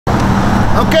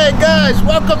Okay guys,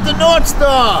 welcome to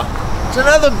Northstar. It's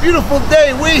another beautiful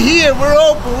day. We're here, we're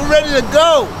open, we're ready to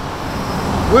go.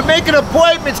 We're making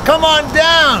appointments, come on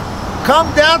down.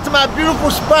 Come down to my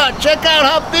beautiful spot. Check out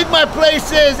how big my place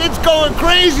is. It's going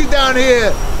crazy down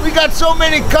here. We got so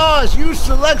many cars, huge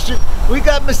selection. We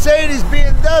got Mercedes,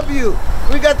 BMW.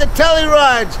 We got the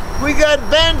Tellurides. We got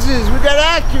Benzes. We got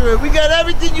Acura. We got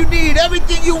everything you need,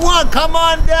 everything you want. Come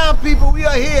on down, people. We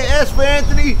are here. Ask for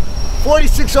Anthony,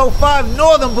 4605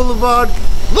 Northern Boulevard,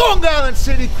 Long Island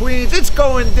City, Queens. It's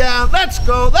going down. Let's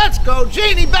go. Let's go.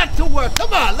 Janie, back to work.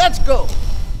 Come on, let's go.